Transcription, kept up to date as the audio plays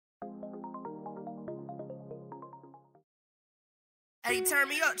Hey, turn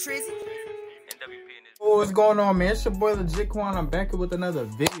me up, Trizzy. Oh, what's going on, man? It's your boy Legit Quando. I'm back here with another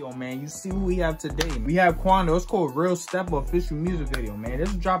video, man. You see who we have today. We have Quando. It's called Real Steppa official music video, man.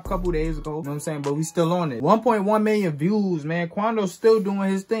 This dropped a couple days ago, you know what I'm saying? But we still on it. 1.1 million views, man. Quando's still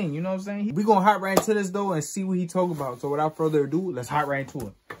doing his thing, you know what I'm saying? We gonna hop right into this, though, and see what he talk about. So without further ado, let's hop right into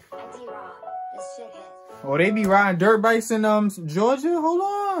it. Oh, they be riding dirt bikes in Georgia? Hold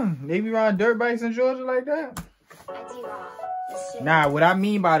on. They be riding dirt bikes in Georgia like that? Nah, what I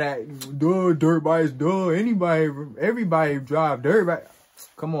mean by that, duh, dirt bikes, duh, everybody drive dirt bike.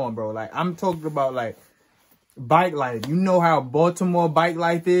 Come on, bro. Like, I'm talking about, like, bike life. You know how Baltimore bike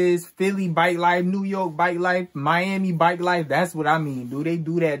life is, Philly bike life, New York bike life, Miami bike life. That's what I mean. Do they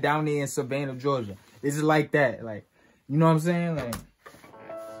do that down there in Savannah, Georgia? Is it like that? Like, you know what I'm saying? Like,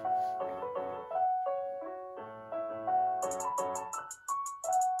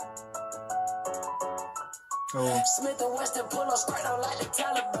 oh. Smith and Weston pull up straight out like the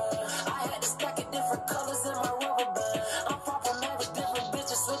Taliban. I had to stack it different colors in my rubber band. I'm far from every different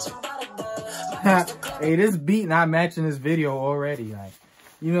bitches switching body done. Hey, this beat not matching this video already. Like,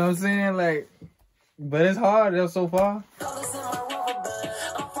 you know what I'm saying? Like, but it's hard though so far. Colors in my rubber band.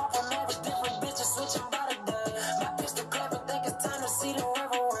 I'm far from every different bitches switching body done. My pistol clapping, think it's time to see the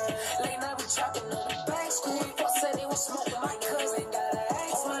river run. Late night we trapping on the back school. Folks said they was smoking. My cousin got an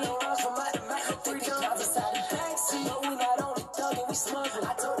axe. 20 rounds from out the Mac. 3 guns inside the backseat. No, we not only thugging, we smuggling.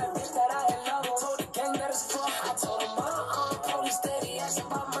 I told that bitch that I ain't love her. Told the gang that it's fuck. I told him police steady asking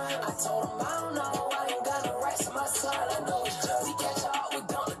about mine. I told him I don't know. I ain't got no rights to my son. I know it's just we catch y'all. We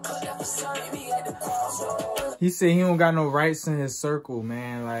don't cut that for certain. We at the crossroads. He said he don't got no rights in his circle,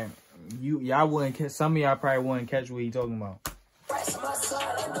 man. Like, y'all wouldn't catch, some of y'all probably wouldn't catch what he talking about. Rights to my son.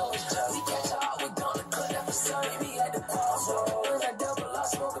 I know it's just we catch y'all. We don't cut that for certain. We at the crossroads. I double up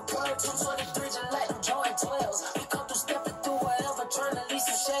smoking point 223 just like them joint 12s. We come through stepping through wherever trying to leave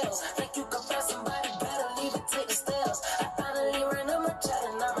some shells. Think you can find somebody better, leave it, take the stairs. I finally ran on my chat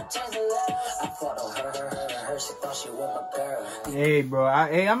and I'ma change the letters. I fought on her, she thought she was my girl. Hey, bro,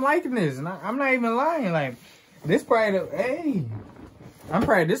 I'm liking this, and I'm not even lying. Like, this probably the,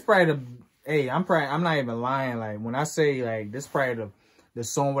 hey, I'm not even lying. Like, when I say, like, this probably the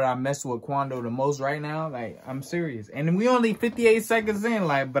song where I mess with Quando the most right now, like, I'm serious. And we only 58 seconds in,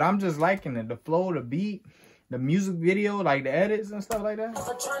 like, but I'm just liking it. The flow, the beat, the music video, like, the edits and stuff like that.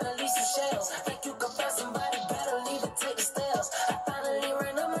 For trying to leave some shells. Think you can find somebody better, leave it, take the stairs. I finally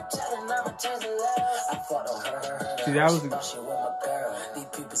ran on my chat and I'ma change the letters. I fought on her. See, that was thought she was my girl. These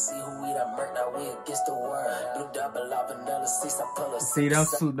people see who we done murked, now we against the world. Blue double up vanilla seats, I pull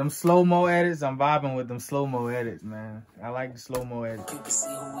a them slow-mo edits. I'm vibing with them slow-mo edits, man. I like the slow-mo edits. People see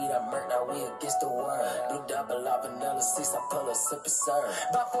who we done murked, now we against the world. Blue double up vanilla seats, I pull a sip of syrup.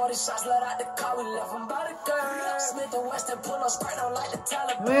 About 40 shots let out the car, we left them by the girl. Smith and Weston pull up straight out like the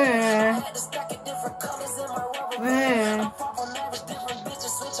Taliban. Man. I had to stack it different colors in my rubber Man. band. I'm far from every different bitches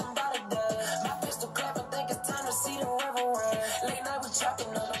switching body done. My pistol clapping, think it's time to see the river run. Late night we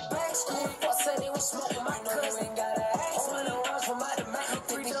trapping on the back school. Folks say they was smoking. My cousin got an axe. 20 rounds from out the Mac.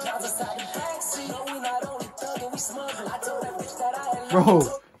 3 guns inside the backseat. No, we not only thugging, we smuggling. I told that bitch that I ain't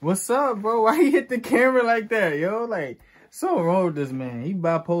Bro, what's up, bro? Why you hit the camera like that, yo? Like, something wrong with this man. He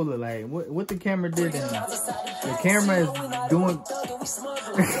bipolar. Like, what the camera did in him? The camera is doing.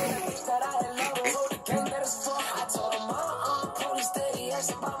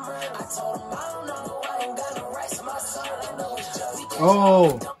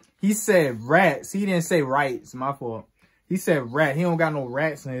 Oh, he said rats. He didn't say rights. My fault. He said rat. He don't got no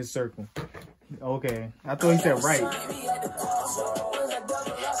rats in his circle. Okay, I thought he said right.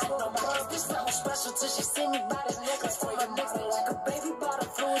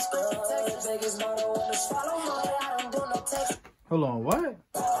 Hold on, what?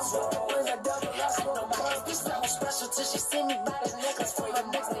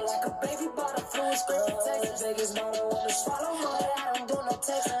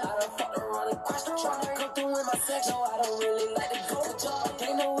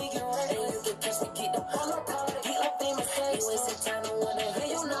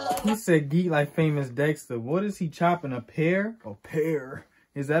 He said geek like famous Dexter. What is he chopping? A pear? A pear?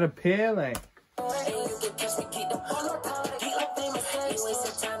 Is that a pear? Like,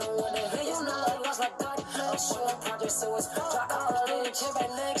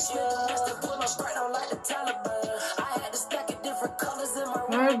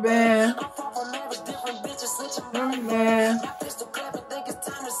 my bad. My bad.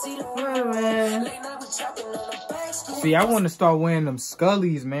 My bad. See, I want to start wearing them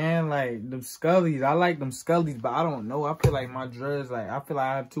Scullies, man. Like, them Scullies. I like them Scullies, but I don't know. I feel like my dreads, like, I feel like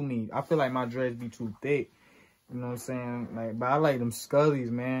I have too many. I feel like my dreads be too thick. You know what I'm saying? Like, but I like them Scullies,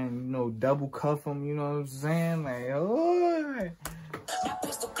 man. You know, double cuff them. You know what I'm saying? Like, oh. My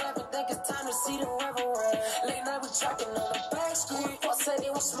pistol clapping, think it's time to see the river run. Late night we tracking on the back street. Fuck said they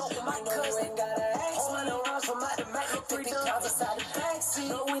was smoking, my cousin got an axe. 20 rounds from out the Mac, no 3 counts inside the backseat.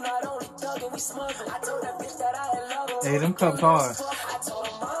 No, we not only thugging, we smuggling. I told that bitch that I had love her. Hey, them cups hard. I told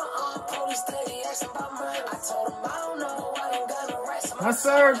him police steady asking about murder. I told him I don't know, I ain't got no rights. My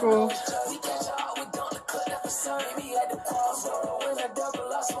circle. We catch y'all, we don't cut that for certain. Me at the crossroad, when I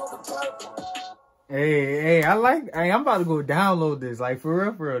double, I smoke a purple. Hey, I'm about to go download this. Like,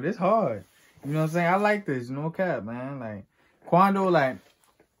 for real, this hard. You know what I'm saying? I like this, no cap, man. Like, Quando, like,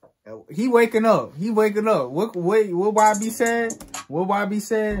 he waking up. What YB said? What YB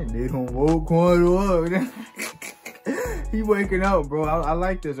said? They gonna woke Quando up. He waking up, bro. I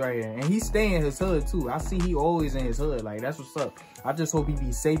like this right here. And he stay in his hood, too. I see he always in his hood. Like, that's what's up. I just hope he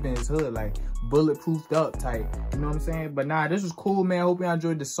be safe in his hood. Like, bulletproofed up type. You know what I'm saying? But nah, this was cool, man. Hope y'all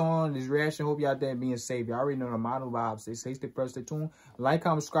enjoyed the song, this reaction. Hope y'all out there being safe. Y'all already know the motto vibes. Stay safe, stay pressed, stay tuned. Like,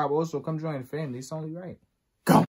 comment, subscribe. Also, come join the family. It's only right.